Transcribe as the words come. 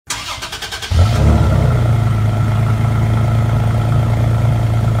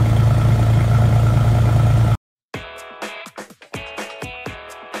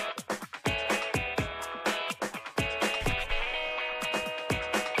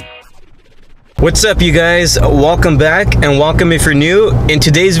What's up, you guys? Welcome back, and welcome if you're new. In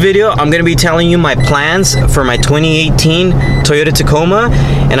today's video, I'm gonna be telling you my plans for my 2018 Toyota Tacoma,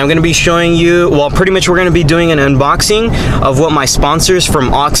 and I'm gonna be showing you, well, pretty much we're gonna be doing an unboxing of what my sponsors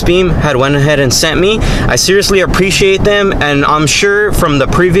from Auxbeam had went ahead and sent me. I seriously appreciate them, and I'm sure from the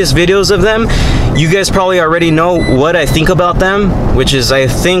previous videos of them, you guys probably already know what I think about them, which is I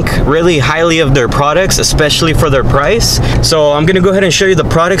think really highly of their products, especially for their price. So I'm gonna go ahead and show you the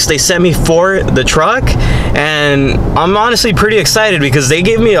products they sent me for the truck, and I'm honestly pretty excited because they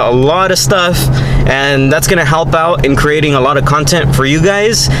gave me a lot of stuff, and that's gonna help out in creating a lot of content for you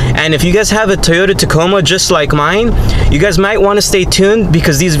guys. And if you guys have a Toyota Tacoma just like mine, you guys might want to stay tuned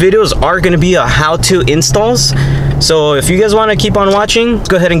because these videos are going to be a how-to installs. So if you guys want to keep on watching, let's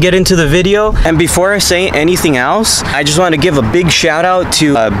go ahead and get into the video. And before I say anything else, I just want to give a big shout out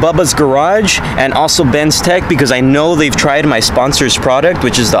to Bubba's Garage and also Ben's Tech, because I know they've tried my sponsor's product,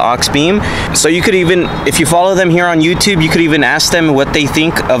 which is the Auxbeam. So you could even, if you follow them here on YouTube, you could even ask them what they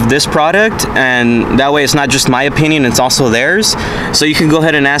think of this product, and that way it's not just my opinion, it's also theirs. So you can go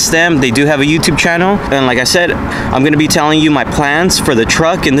ahead and ask them. They do have a YouTube channel, and like I said, I'm going to be telling you my plans for the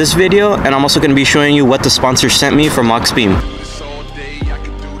truck in this video, and I'm also going to be showing you what the sponsor sent me from Auxbeam.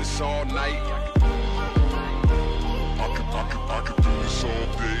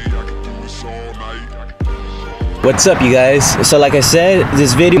 What's up, you guys? So like I said,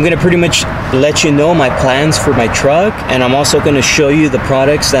 this video I'm gonna pretty much let you know my plans for my truck, and I'm also gonna show you the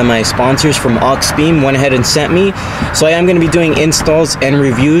products that my sponsors from Auxbeam went ahead and sent me. So I am gonna be doing installs and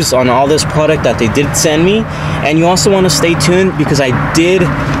reviews on all this product that they did send me. And you also want to stay tuned because I did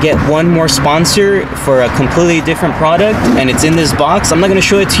get one more sponsor for a completely different product, and it's in this box. I'm not gonna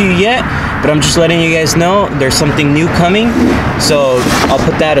show it to you yet, but I'm just letting you guys know there's something new coming. So I'll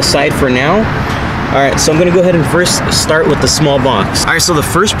put that aside for now. Alright, so I'm going to go ahead and first start with the small box. Alright, so the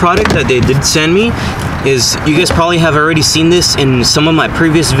first product that they did send me is, you guys probably have already seen this in some of my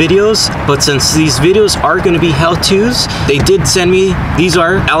previous videos, but since these videos are going to be how-tos, they did send me, these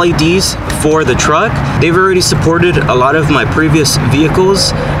are LEDs for the truck. They've already supported a lot of my previous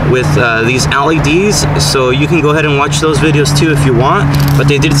vehicles with these LEDs, so you can go ahead and watch those videos too if you want. But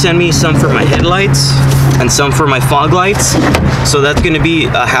they did send me some for my headlights and some for my fog lights, so that's going to be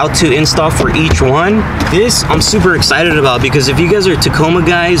a how-to install for each one. This I'm super excited about, because if you guys are Tacoma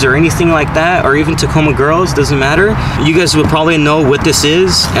guys or anything like that, or even Tacoma girls, doesn't matter, you guys will probably know what this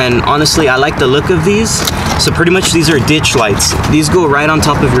is. And honestly, I like the look of these. So pretty much these are ditch lights. These go right on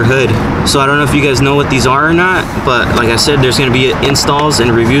top of your hood. So I don't know if you guys know what these are or not, but like I said, there's going to be installs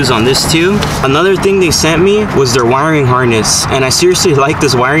and reviews on this too. Another thing they sent me was their wiring harness, and I seriously like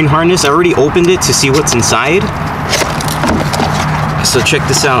this wiring harness. I already opened it to see what's inside, so check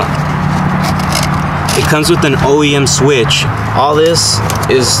this out. It comes with an OEM switch. All this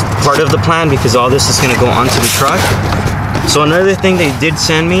is part of the plan because all this is going to go onto the truck. So another thing they did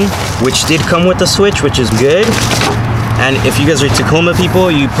send me, which did come with the switch, which is good. And if you guys are Tacoma people,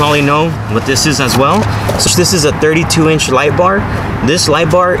 you probably know what this is as well. So this is a 32-inch light bar. This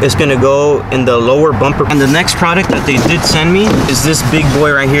light bar is going to go in the lower bumper. And the next product that they did send me is this big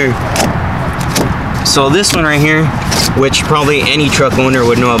boy right here. So this one right here, which probably any truck owner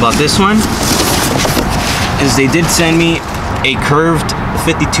would know about this one, is they did send me a curved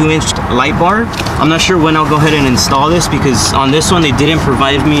 52-inch light bar. I'm not sure when I'll go ahead and install this, because on this one they didn't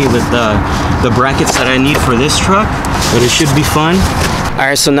provide me with the brackets that I need for this truck, but it should be fun.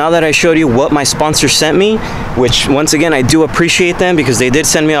 Alright, so now that I showed you what my sponsor sent me, which once again I do appreciate them because they did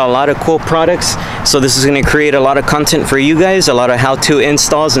send me a lot of cool products, so this is going to create a lot of content for you guys, a lot of how-to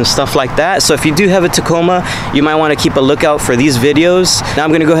installs and stuff like that. So if you do have a Tacoma, you might want to keep a lookout for these videos. Now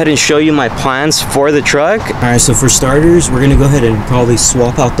I'm going to go ahead and show you my plans for the truck. Alright, so for starters, we're going to go ahead and probably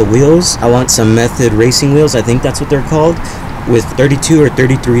swap out the wheels. I want some Method racing wheels, I think that's what they're called, with 32 or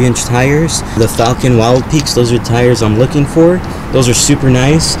 33-inch tires. The Falcon Wild Peaks, those are tires I'm looking for. Those are super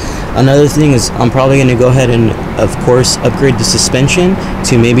nice. Another thing is I'm probably going to go ahead and, of course, upgrade the suspension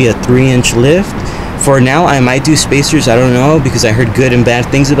to maybe a 3-inch lift. For now, I might do spacers, I don't know, because I heard good and bad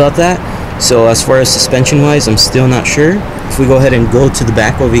things about that. So as far as suspension-wise, I'm still not sure. If we go ahead and go to the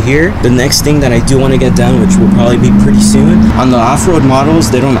back over here, the next thing that I do want to get done, which will probably be pretty soon, on the off-road models,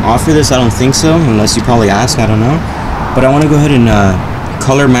 they don't offer this, I don't think so, unless you probably ask, I don't know. But I want to go ahead and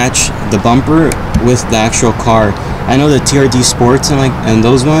color match the bumper with the actual car. I know the TRD Sports and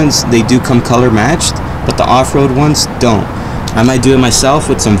those ones, they do come color matched, but the off-road ones don't. I might do it myself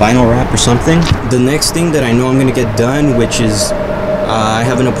with some vinyl wrap or something. The next thing that I know I'm going to get done, which is I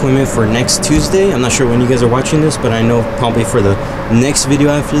have an appointment for next Tuesday. I'm not sure when you guys are watching this, but I know probably for the next video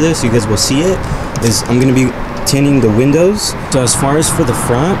after this, you guys will see it, is I'm going to be tinting the windows. So as far as for the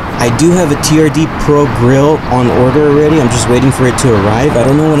front, I do have a TRD Pro grill on order already. I'm just waiting for it to arrive. I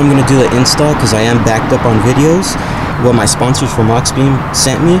don't know when I'm gonna do the install because I am backed up on videos. What my sponsors from Auxbeam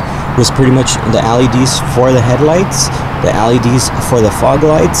sent me was pretty much the LEDs for the headlights, the LEDs for the fog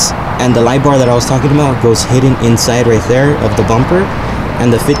lights, and the light bar that I was talking about goes hidden inside right there of the bumper. And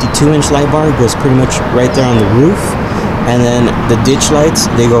the 52-inch light bar goes pretty much right there on the roof. And then the ditch lights,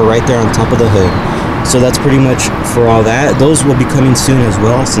 they go right there on top of the hood. So that's pretty much for all that. Those will be coming soon as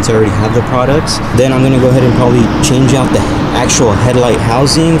well, since I already have the products. Then I'm gonna go ahead and probably change out the actual headlight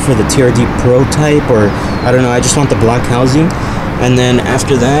housing for the TRD Pro type, or I don't know, I just want the black housing. And then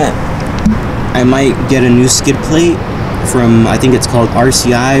after that, I might get a new skid plate from, I think it's called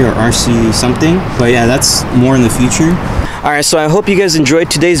RCI or RC something. But yeah, that's more in the future. Alright, so I hope you guys enjoyed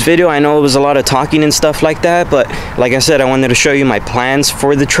today's video. I know it was a lot of talking and stuff like that, but like I said, I wanted to show you my plans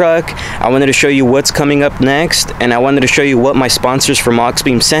for the truck. I wanted to show you what's coming up next, and I wanted to show you what my sponsors from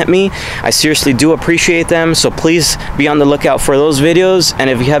Auxbeam sent me. I seriously do appreciate them, so please be on the lookout for those videos.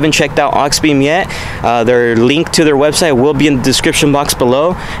 And if you haven't checked out Auxbeam yet, their link to their website will be in the description box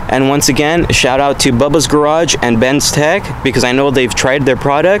below. And once again, shout out to Bubba's Garage and Ben's Tech, because I know they've tried their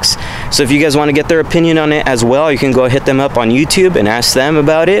products. So if you guys want to get their opinion on it as well, you can go hit them up on YouTube and ask them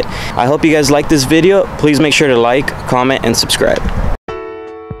about it. I hope you guys like this video. Please make sure to like, comment, and subscribe.